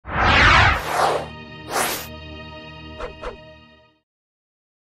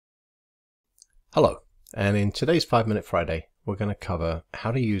Hello, and in today's 5-Minute Friday, we're going to cover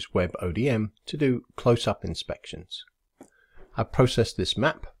how to use WebODM to do close-up inspections. I've processed this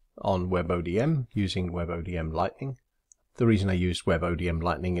map on WebODM using WebODM Lightning. The reason I used WebODM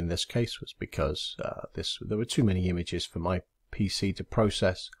Lightning in this case was because there were too many images for my PC to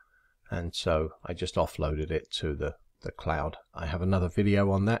process, and so I just offloaded it to the cloud. I have another video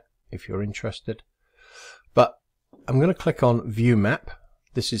on that if you're interested. But I'm going to click on View Map.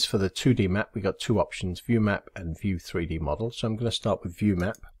 This is for the 2D map. We got two options, View Map and View 3D Model. So I'm going to start with View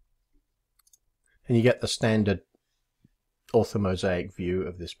Map. And you get the standard orthomosaic view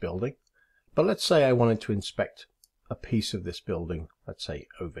of this building. But let's say I wanted to inspect a piece of this building, let's say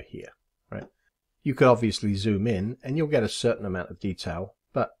over here, right? You could obviously zoom in and you'll get a certain amount of detail,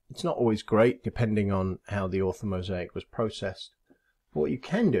 but it's not always great depending on how the orthomosaic was processed. But what you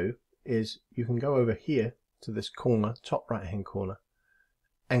can do is you can go over here to this corner, top right hand corner,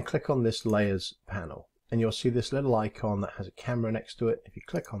 and click on this layers panel, and you'll see this little icon that has a camera next to it. If you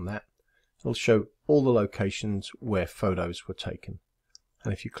click on that, it'll show all the locations where photos were taken.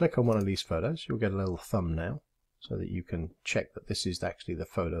 And if you click on one of these photos, you'll get a little thumbnail so that you can check that this is actually the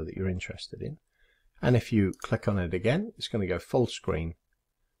photo that you're interested in. And if you click on it again, it's going to go full screen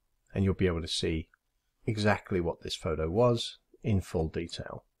and you'll be able to see exactly what this photo was in full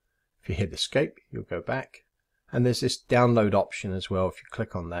detail. If you hit escape, you'll go back. And there's this download option as well. If you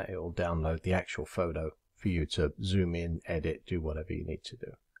click on that, it will download the actual photo for you to zoom in, edit, do whatever you need to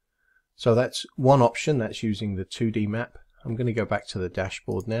do. So that's one option. That's using the 2D map. I'm going to go back to the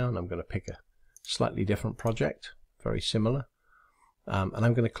dashboard now, and I'm going to pick a slightly different project, very similar. And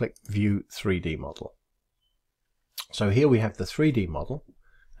I'm going to click View 3D Model. So here we have the 3D model,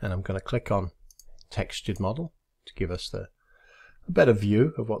 and I'm going to click on Textured Model to give us a better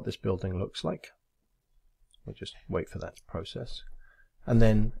view of what this building looks like. We'll just wait for that to process. And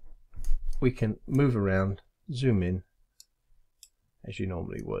then we can move around, zoom in, as you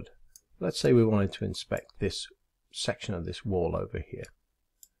normally would. Let's say we wanted to inspect this section of this wall over here.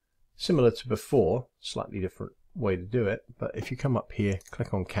 Similar to before, slightly different way to do it, but if you come up here,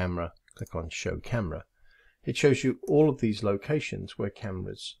 click on Camera, click on Show Camera, it shows you all of these locations where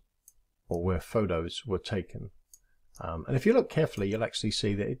cameras or where photos were taken. And if you look carefully, you'll actually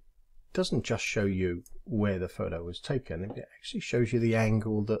see that it doesn't just show you where the photo was taken, it actually shows you the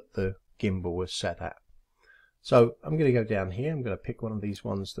angle that the gimbal was set at. So I'm going to go down here, I'm going to pick one of these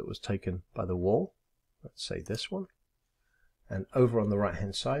ones that was taken by the wall, let's say this one, and over on the right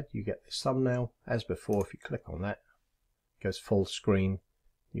hand side you get this thumbnail. As before, if you click on that, it goes full screen.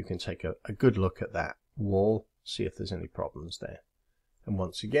 You can take a good look at that wall, see if there's any problems there. And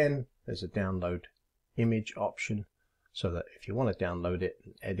once again, there's a download image option, so that if you want to download it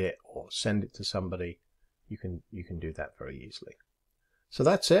and edit or send it to somebody, you can do that very easily. So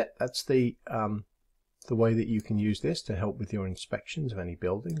that's it. That's the way that you can use this to help with your inspections of any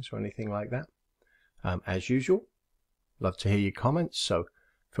buildings or anything like that. As usual, love to hear your comments, so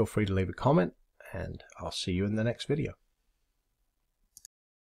feel free to leave a comment, and I'll see you in the next video.